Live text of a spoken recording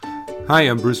Hi,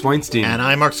 I'm Bruce Weinstein. And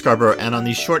I'm Mark Scarborough. And on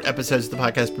these short episodes of the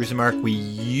podcast, Bruce and Mark, we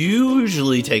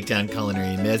usually take down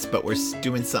culinary myths, but we're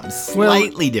doing something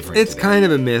slightly different It's today. kind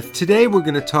of a myth. Today we're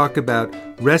going to talk about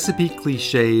recipe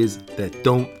cliches that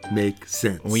don't make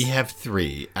sense. We have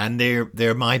three, and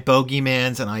they're my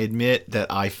bogeymans, and I admit that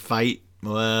I fight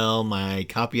my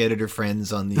copy editor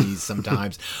friends on these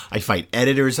sometimes. I fight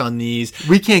editors on these.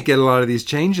 We can't get a lot of these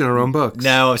changed in our own books.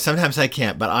 No, sometimes I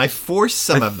can't, but I force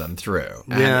some of them through.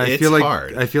 Yeah, it's I feel like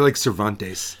hard. I feel like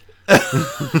Cervantes.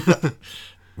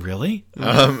 Really?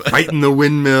 Fighting the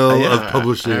windmill of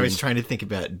publishing. I was trying to think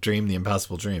about Dream the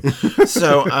Impossible Dream.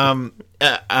 So,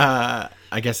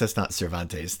 I guess that's not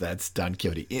Cervantes. That's Don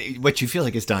Quixote. What you feel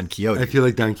like is Don Quixote. I feel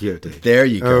like Don Quixote. There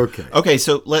you go. Okay.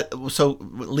 So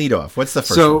lead off. What's the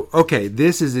first one? Okay,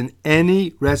 this is in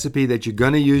any recipe that you're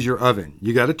going to use your oven.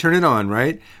 You got to turn it on,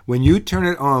 right? When you turn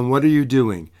it on, what are you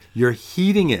doing? You're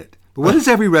heating it. But what does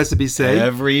every recipe say?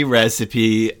 Every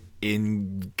recipe,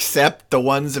 except the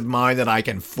ones of mine that I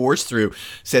can force through,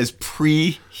 says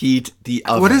preheat the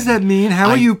oven. What does that mean? How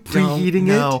are you preheating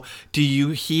it? Do you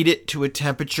heat it to a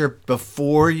temperature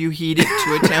before you heat it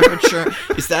to a temperature?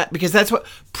 Is that because that's what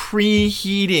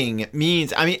preheating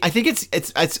means? I mean, I think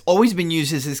it's always been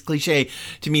used as this cliche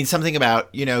to mean something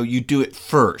about, you do it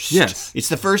first. Yes. It's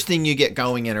the first thing you get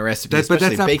going in a recipe, But especially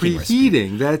that's not baking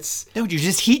preheating. Recipe. No, you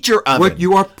just heat your oven. What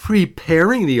you are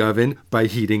preparing the oven by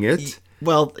heating it.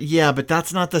 Well, yeah, but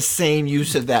that's not the same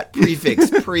use of that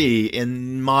prefix pre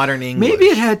in modern English. Maybe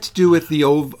it had to do with the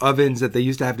old ovens that they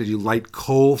used to have to do light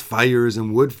coal fires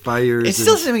and wood fires. It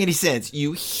still doesn't make any sense.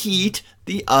 You heat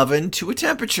the oven to a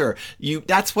temperature.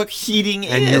 That's what heating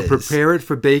is. And you prepare it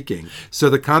for baking.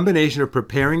 So the combination of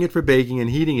preparing it for baking and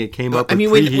heating it came up with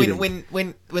preheating.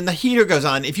 When the heater goes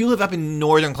on, if you live up in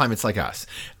northern climates like us,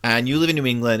 and you live in New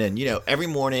England, and every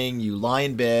morning you lie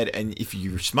in bed, and if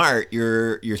you're smart,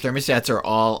 your thermostats are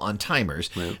all on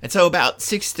timers. Right. And so about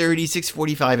 6:30,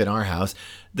 6:45 in our house,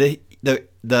 the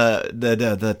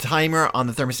timer on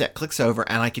the thermostat clicks over,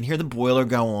 and I can hear the boiler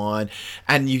go on,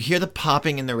 and you hear the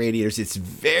popping in the radiators. It's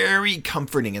very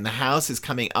comforting, and the house is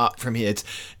coming up from its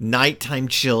nighttime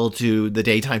chill to the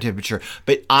daytime temperature.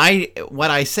 But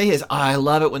what I say is, I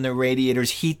love it when the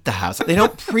radiators heat the house. They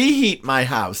don't preheat my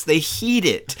house; they heat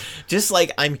it, just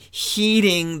like I'm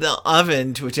heating the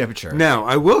oven to a temperature. Now,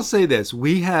 I will say this: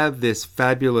 we have this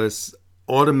fabulous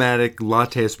automatic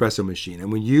latte espresso machine,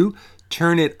 and when you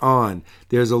turn it on,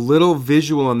 there's a little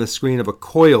visual on the screen of a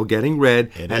coil getting red,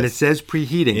 and it says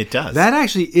preheating. It does. That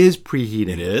actually is preheating.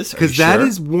 It is? Because that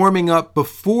is warming up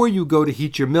before you go to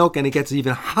heat your milk, and it gets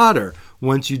even hotter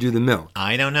once you do the milk.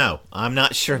 I don't know. I'm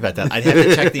not sure about that. I'd have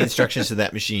to check the instructions of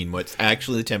that machine, what's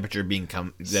actually the temperature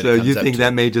So you think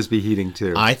that may just be heating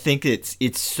too? I think it's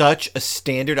such a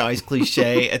standardized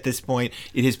cliche at this point.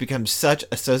 It has become such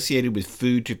associated with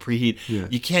food to preheat. Yeah.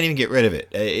 You can't even get rid of it.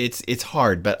 It's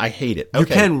hard, but I hate it. Okay. You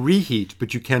can reheat,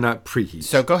 but you cannot preheat.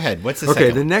 So go ahead. What's the second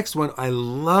one? Okay, the next one, I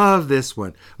love this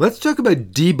one. Let's talk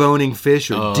about deboning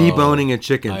fish or deboning a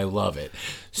chicken. I love it.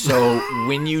 So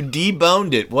when you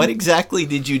deboned it, what exactly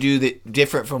did you do that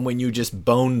different from when you just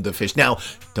boned the fish? Now,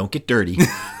 don't get dirty.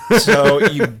 So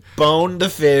you boned the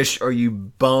fish, or you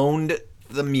boned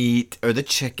the meat or the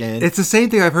chicken. It's the same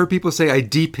thing I've heard people say, I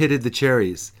de-pitted the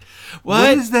cherries.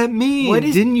 What does that mean?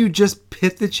 Didn't you just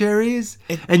pit the cherries?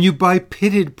 And you buy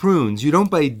pitted prunes. You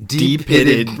don't buy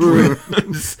de-pitted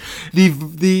prunes.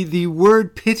 The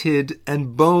word pitted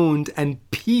and boned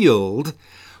and peeled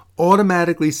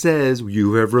automatically says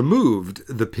you have removed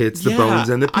the pits, the bones,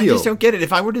 and the peel. I just don't get it.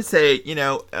 If I were to say,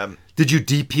 did you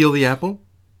de-peel the apple?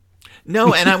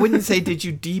 No, and I wouldn't say, did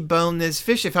you debone this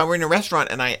fish? If I were in a restaurant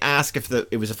and I ask if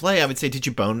it was a fillet, I would say, did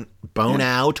you bone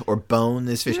out or bone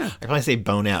this fish? I probably say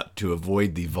bone out to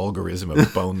avoid the vulgarism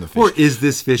of bone the fish. Or is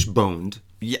this fish boned?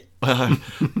 Yeah,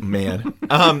 man.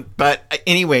 But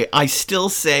anyway, I still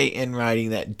say in writing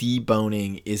that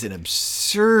deboning is an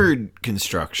absurd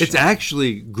construction. It's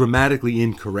actually grammatically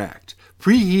incorrect.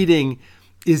 Preheating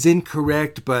is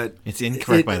incorrect, but it's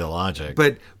incorrect by the logic.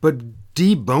 But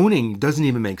deboning doesn't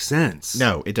even make sense.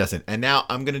 No, it doesn't. And now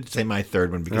I'm going to say my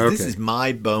third one, because this is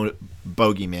my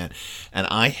bogeyman, and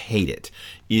I hate it,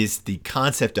 is the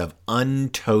concept of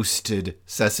untoasted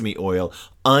sesame oil,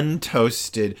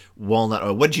 untoasted walnut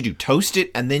oil. What did you do? Toast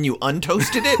it and then you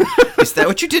untoasted it? Is that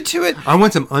what you did to it? I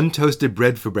want some untoasted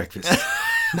bread for breakfast.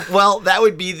 Well, that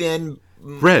would be then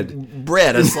bread,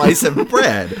 a slice of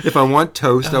bread. If I want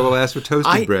toast, I will ask for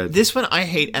toasted bread. This one I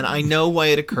hate, and I know why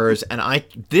it occurs, and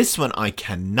this one I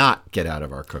cannot get out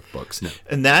of our cookbooks. No.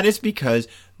 And that is because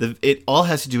It all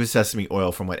has to do with sesame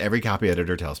oil, from what every copy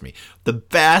editor tells me. The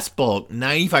vast bulk,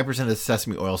 95% of the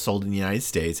sesame oil sold in the United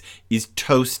States is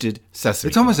toasted sesame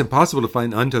It's almost impossible to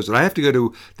find untoasted. I have to go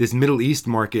to this Middle East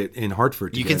market in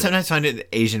Hartford. You can sometimes find it in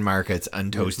Asian markets,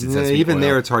 untoasted sesame oil. Even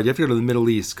there, it's hard. You have to go to the Middle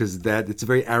East because it's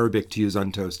very Arabic to use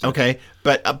untoasted. Okay,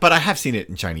 but I have seen it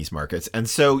in Chinese markets, and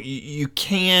so you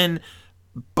can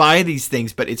buy these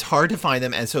things, but it's hard to find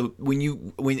them. And so when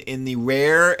in the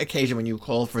rare occasion when you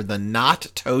call for the not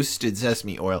toasted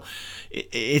sesame oil,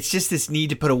 it's just this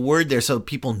need to put a word there so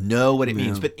people know what it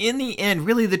means. But in the end,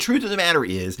 really, the truth of the matter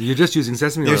is you're just using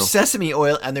sesame oil. There's sesame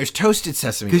oil and there's toasted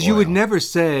sesame oil. Because you would never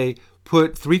say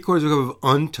put 3/4 cup of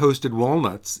untoasted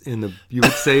walnuts in the. You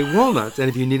would say walnuts, and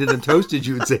if you needed them toasted,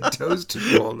 you would say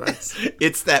toasted walnuts.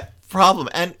 It's that problem.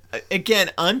 And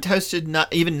again, untoasted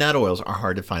even nut oils are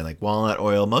hard to find, like walnut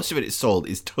oil. Most of it is sold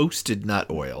is toasted nut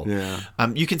oil. Yeah.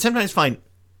 You can sometimes find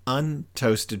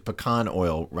untoasted pecan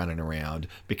oil running around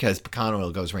because pecan oil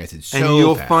goes rancid so fast. And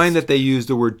you'll find that they use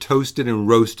the word toasted and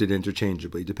roasted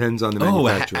interchangeably. Depends on the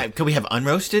manufacturer. Can we have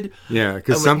unroasted? Yeah,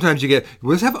 because sometimes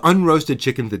let's have unroasted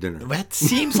chicken for dinner. That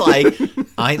seems like,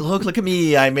 look at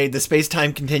me. I made the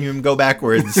space-time continuum go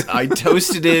backwards. I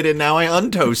toasted it and now I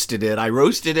untoasted it. I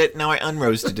roasted it and now I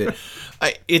unroasted it.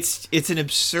 It's an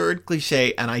absurd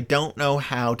cliche, and I don't know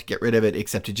how to get rid of it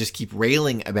except to just keep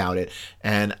railing about it.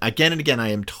 And again, I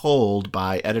am told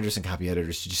by editors and copy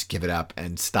editors to just give it up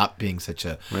and stop being such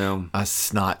a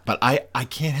snot. But I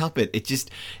can't help it.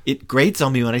 It grates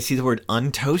on me when I see the word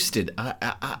untoasted.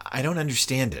 I don't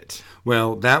understand it.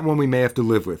 Well, that one we may have to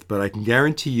live with, but I can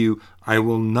guarantee you I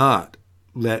will not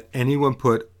let anyone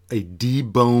put a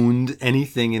deboned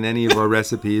anything in any of our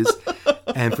recipes.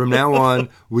 And from now on,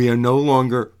 we are no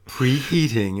longer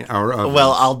preheating our ovens.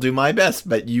 Well, I'll do my best,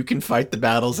 but you can fight the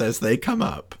battles as they come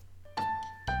up.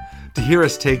 To hear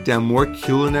us take down more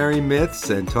culinary myths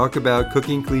and talk about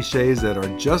cooking cliches that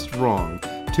are just wrong,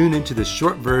 tune into the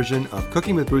short version of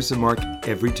Cooking with Bruce and Mark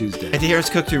every Tuesday. And to hear us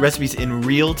cook through recipes in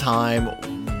real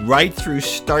time, right through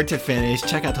start to finish,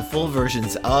 check out the full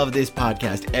versions of this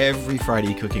podcast every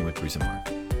Friday, Cooking with Bruce and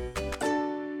Mark.